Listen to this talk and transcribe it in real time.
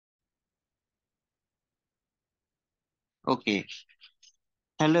Okay,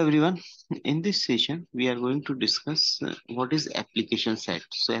 hello everyone. In this session, we are going to discuss what is application set.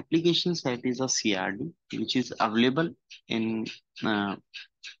 So, application set is a CRD which is available in uh,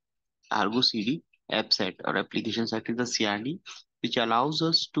 ArgoCD app set, or application set is a CRD which allows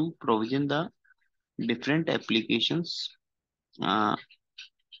us to provision the different applications uh,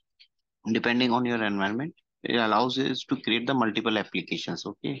 depending on your environment. It allows us to create the multiple applications,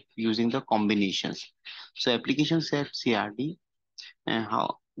 okay, using the combinations. So, application set CRD.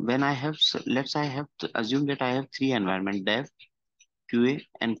 How when I have let's I have to assume that I have three environment: dev, QA,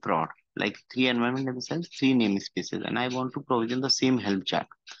 and prod. Like three environment in the sense three namespaces, and I want to provision the same help chart.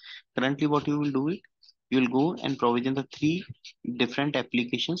 Currently, what you will do it, you will go and provision the three different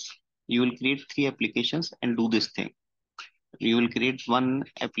applications. You will create three applications and do this thing. You will create one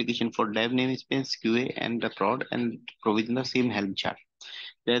application for dev namespace, QA, and the prod, and provision the same help chart.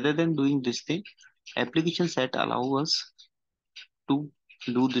 Rather than doing this thing, application set allow us to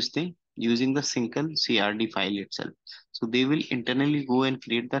do this thing using the single CRD file itself. So they will internally go and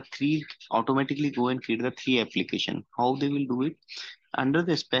create the three, automatically go and create the three application. How they will do it? Under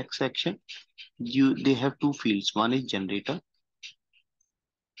the spec section, they have two fields. One is generator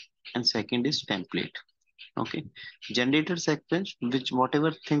and second is template. Okay. Generator section, which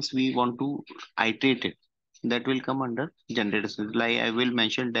whatever things we want to iterate it, that will come under generator. Like I will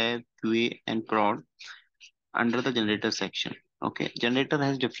mention dev, QA, and prod under the generator section. Okay, generator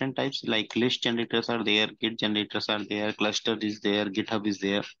has different types, like list generators are there, git generators are there, cluster is there, GitHub is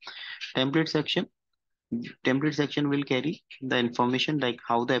there. Template section, template section will carry the information like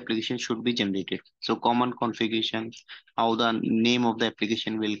how the application should be generated. So common configuration, how the name of the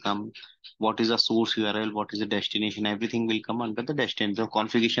application will come, what is the source URL, what is the destination, everything will come under the destination. The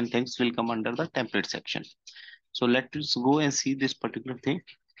configuration things will come under the template section. So let's go and see this particular thing.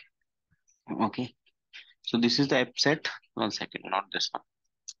 Okay, so this is the app set. One second, not this one.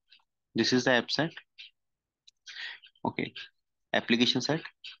 This is the app set. Okay, application set.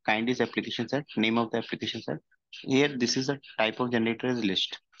 Kind is application set. Name of the application set. Here, this is the type of generator is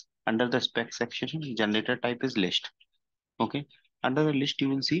list. Under the spec section, generator type is list. Okay. Under the list, you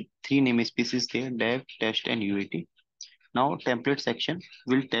will see three namespaces there: dev, test, and UAT. Now, template section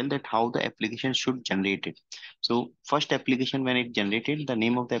will tell that how the application should generate it. So, first application when it generated, the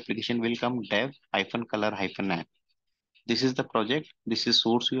name of the application will come dev hyphen color hyphen app. This is the project. This is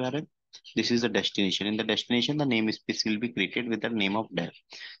source URL. This is the destination. In the destination, the namespace will be created with the name of dev.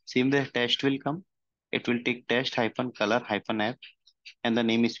 Same the test will come. It will take test hyphen color hyphen app, and the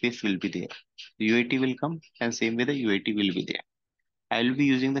namespace will be there. UAT will come, and same way the UAT will be there. I will be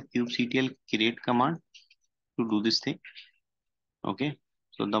using the kubectl create command to do this thing. Okay.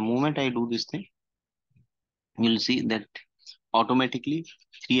 So the moment I do this thing, you'll see that automatically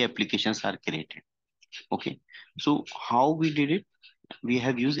three applications are created. Okay. So how we did it? We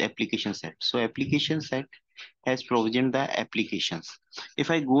have used application set. So application set has provisioned the applications.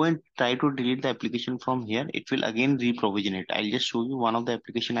 If I go and try to delete the application from here, it will again re-provision it. I'll just show you one of the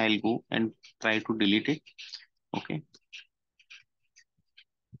application. I'll go and try to delete it. Okay,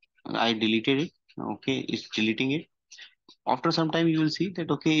 I deleted it. Okay, it's deleting it. After some time, you will see that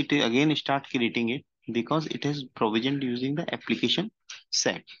okay, it again start creating it because it is provisioned using the application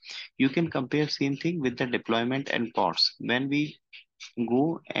set. You can compare same thing with the deployment and pods. When we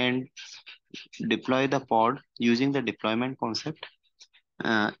go and deploy the pod using the deployment concept,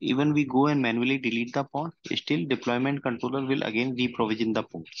 even we go and manually delete the pod, still deployment controller will again re-provision the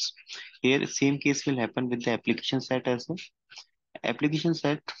pods. Here, same case will happen with the application set as well. Application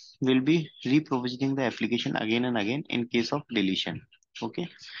set will be re-provisioning the application again and again in case of deletion. Okay,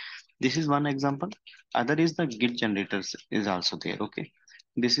 this is one example. Other is the git generators is also there. Okay,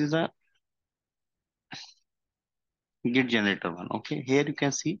 this is the git generator one. Okay, here you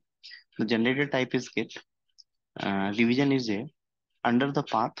can see the generator type is git. Revision is there. Under the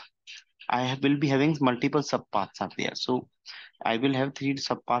path, will be having multiple subpaths are there. So I will have three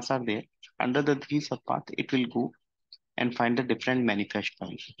subpaths are there. Under the three subpath, it will go and find the different manifest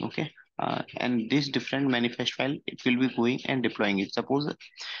file. Okay. And this different manifest file, it will be going and deploying it. Suppose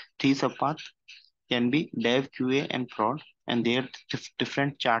three subpath can be dev, QA, and prod, and their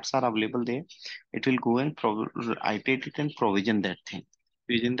different charts are available there. It will go and iterate it and provision that thing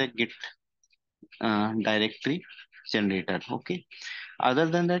using the git directory generator. Okay. Other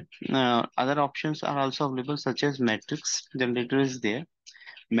than that, other options are also available, such as matrix generator is there.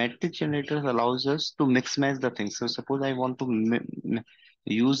 Matrix generators allows us to mix match the things. So suppose I want to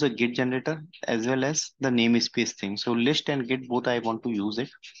use a git generator as well as the namespace thing. So list and git both I want to use it.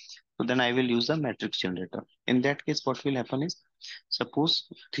 So then I will use the matrix generator. In that case, what will happen is, suppose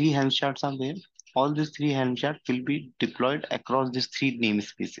three Helm charts are there. all these three Helm chart will be deployed across these three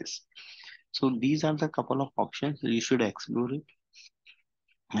namespaces. So these are the couple of options you should explore it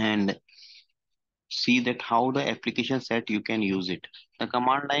and see that how the application set you can use it. The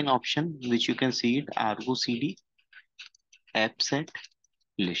command line option, which you can see it, ArgoCD app set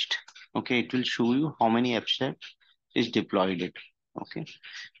list. Okay, it will show you how many app set is deployed it. Okay,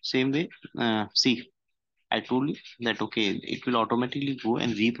 same way, see, I told you that okay, it will automatically go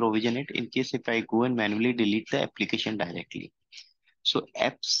and re-provision it in case if I go and manually delete the application directly. So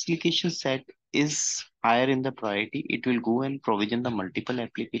application set is higher in the priority. It will go and provision the multiple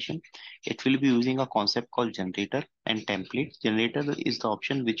application. It will be using a concept called generator and template. Generator is the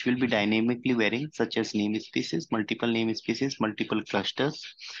option which will be dynamically varying, such as namespaces, multiple namespaces, multiple clusters,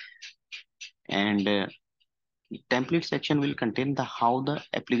 and template section will contain the how the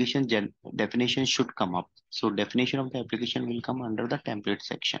application definition should come up. So definition of the application will come under the template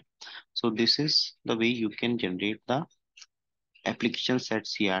section. So this is the way you can generate the application set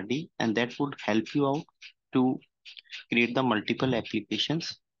CRD, and that would help you out to create the multiple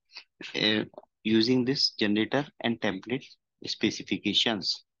applications uh, using this generator and template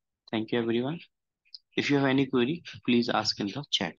specifications. Thank you everyone. If you have any query, please ask in the chat.